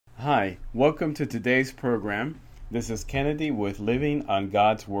Hi, welcome to today's program. This is Kennedy with Living on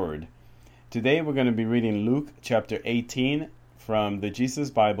God's Word. Today we're going to be reading Luke chapter 18 from the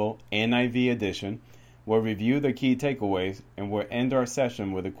Jesus Bible NIV edition. We'll review the key takeaways and we'll end our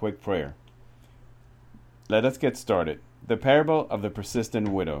session with a quick prayer. Let us get started. The parable of the persistent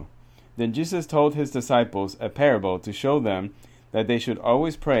widow. Then Jesus told his disciples a parable to show them that they should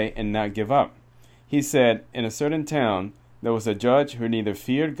always pray and not give up. He said, in a certain town, there was a judge who neither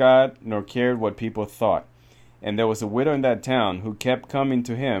feared God nor cared what people thought. And there was a widow in that town who kept coming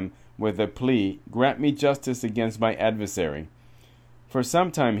to him with the plea, "Grant me justice against my adversary." For some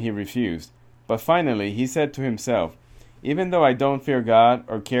time he refused, but finally he said to himself, "Even though I don't fear God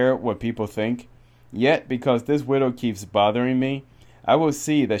or care what people think, yet because this widow keeps bothering me, I will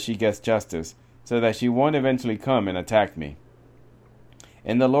see that she gets justice, so that she won't eventually come and attack me."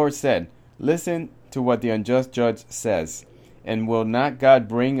 And the Lord said, "Listen to what the unjust judge says. And will not God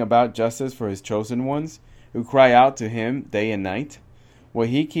bring about justice for his chosen ones, who cry out to him day and night? Will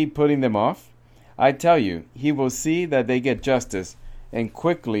he keep putting them off? I tell you, he will see that they get justice, and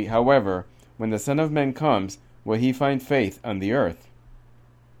quickly, however, when the Son of Man comes, will he find faith on the earth?"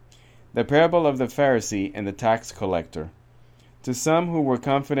 The parable of the Pharisee and the tax collector. To some who were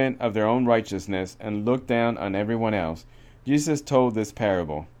confident of their own righteousness and looked down on everyone else, Jesus told this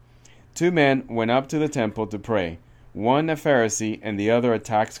parable. Two men went up to the temple to pray, one a Pharisee and the other a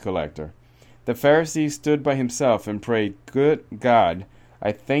tax collector. The Pharisee stood by himself and prayed, "Good God,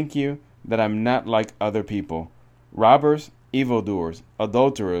 I thank you that I'm not like other people, robbers, evildoers,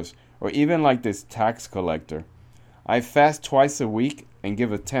 adulterers, or even like this tax collector. I fast twice a week and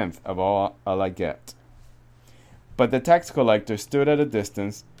give a tenth of all I get." But the tax collector stood at a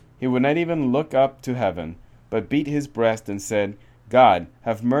distance. He would not even look up to heaven, but beat his breast and said, "God,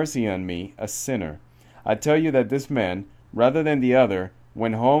 have mercy on me, a sinner." I tell you that this man, rather than the other,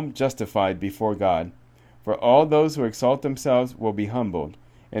 went home justified before God. For all those who exalt themselves will be humbled,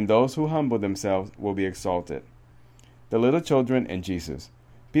 and those who humble themselves will be exalted. The little children and Jesus.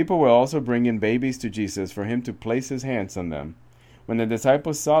 People will also bring in babies to Jesus for him to place his hands on them. When the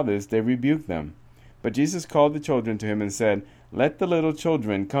disciples saw this, they rebuked them. But Jesus called the children to him and said, "Let the little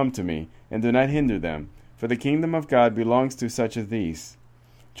children come to me, and do not hinder them, for the kingdom of God belongs to such as these.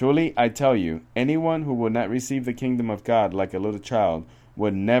 Truly, I tell you, anyone who will not receive the kingdom of God like a little child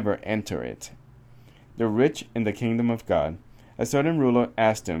will never enter it." The rich in the kingdom of God. A certain ruler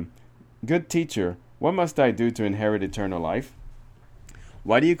asked him, "Good teacher, what must I do to inherit eternal life?"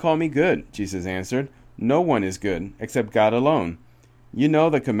 "Why do you call me good?" Jesus answered. "No one is good except God alone. You know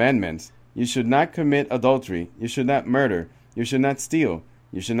the commandments. You should not commit adultery. You should not murder. You should not steal.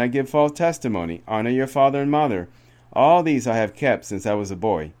 You should not give false testimony. Honor your father and mother. All these I have kept since I was a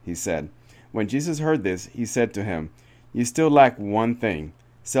boy," he said. When Jesus heard this, he said to him, "You still lack one thing.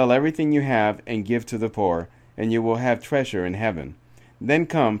 Sell everything you have and give to the poor, and you will have treasure in heaven. Then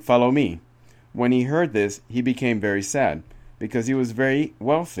come, follow me." When he heard this, he became very sad, because he was very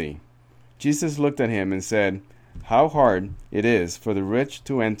wealthy. Jesus looked at him and said, "How hard it is for the rich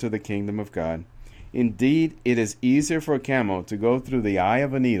to enter the kingdom of God. Indeed, it is easier for a camel to go through the eye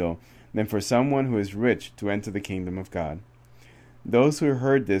of a needle than for someone who is rich to enter the kingdom of God." Those who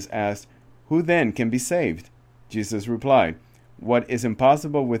heard this asked, "Who then can be saved?" Jesus replied, "What is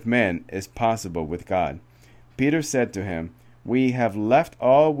impossible with men is possible with God." Peter said to him, "We have left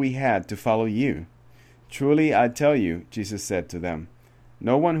all we had to follow you." "Truly I tell you," Jesus said to them,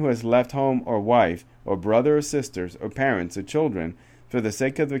 "no one who has left home or wife or brother or sisters or parents or children for the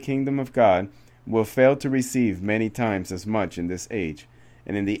sake of the kingdom of God will fail to receive many times as much in this age,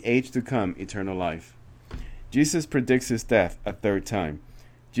 and in the age to come eternal life." Jesus predicts his death a third time.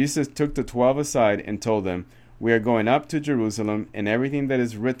 Jesus took the 12 aside and told them, "We are going up to Jerusalem, and everything that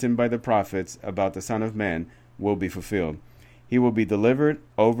is written by the prophets about the Son of Man will be fulfilled. He will be delivered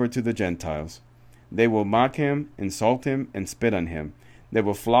over to the Gentiles. They will mock him, insult him, and spit on him. They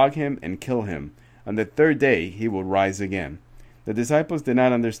will flog him and kill him. On the third day he will rise again." The disciples did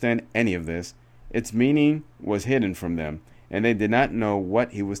not understand any of this. Its meaning was hidden from them, and they did not know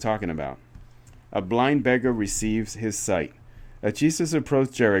what he was talking about. A blind beggar receives his sight. As Jesus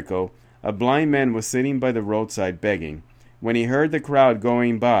approached Jericho, a blind man was sitting by the roadside begging. When he heard the crowd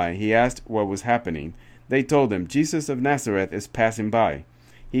going by, he asked what was happening. They told him, "Jesus of Nazareth is passing by."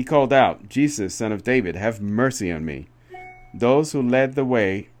 He called out, "Jesus, Son of David, have mercy on me." Those who led the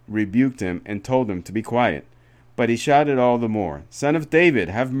way rebuked him and told him to be quiet. But he shouted all the more, "Son of David,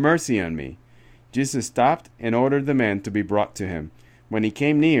 have mercy on me." Jesus stopped and ordered the man to be brought to him. When he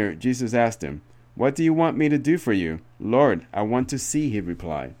came near, Jesus asked him, "What do you want me to do for you?" "Lord, I want to see," he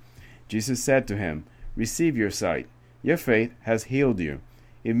replied. Jesus said to him, "Receive your sight. Your faith has healed you."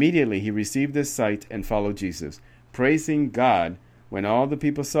 Immediately he received his sight and followed Jesus, praising God. When all the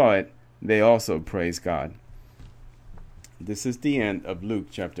people saw it, they also praised God. This is the end of Luke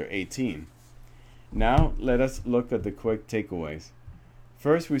chapter 18. Now let us look at the quick takeaways.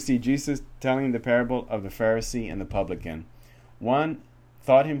 First, we see Jesus telling the parable of the Pharisee and the publican. One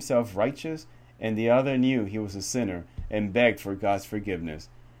thought himself righteous, and the other knew he was a sinner and begged for God's forgiveness.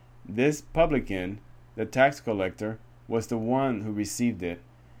 This publican, the tax collector, was the one who received it,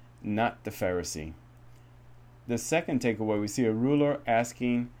 not the Pharisee. The second takeaway, we see a ruler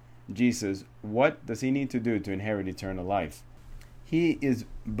asking Jesus, what does he need to do to inherit eternal life? He is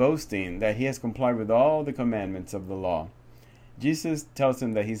boasting that he has complied with all the commandments of the law. Jesus tells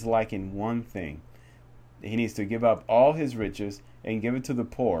him that he's lacking one thing. He needs to give up all his riches and give it to the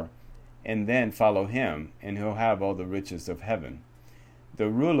poor, and then follow him, and he'll have all the riches of heaven. The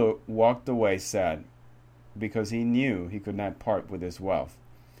ruler walked away sad because he knew he could not part with his wealth.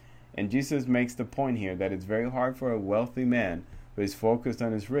 And Jesus makes the point here that it's very hard for a wealthy man who is focused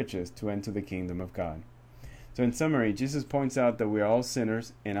on his riches to enter the kingdom of God. So in summary, Jesus points out that we are all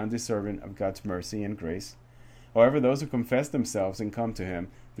sinners and undeserving of God's mercy and grace. However, those who confess themselves and come to him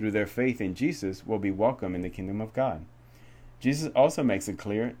through their faith in Jesus will be welcome in the kingdom of God. Jesus also makes it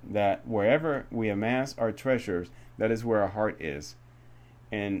clear that wherever we amass our treasures, that is where our heart is.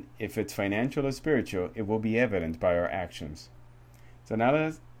 And if it's financial or spiritual, it will be evident by our actions. So now let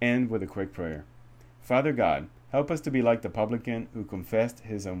us end with a quick prayer. Father God, help us to be like the publican who confessed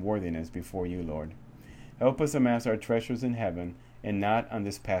his unworthiness before you, Lord. Help us amass our treasures in heaven and not on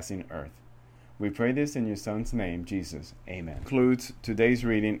this passing earth. We pray this in your Son's name, Jesus. Amen. Concludes today's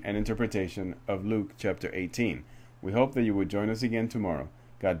reading and interpretation of Luke chapter 18. We hope that you will join us again tomorrow.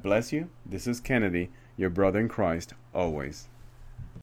 God bless you. This is Kennedy, your brother in Christ, always.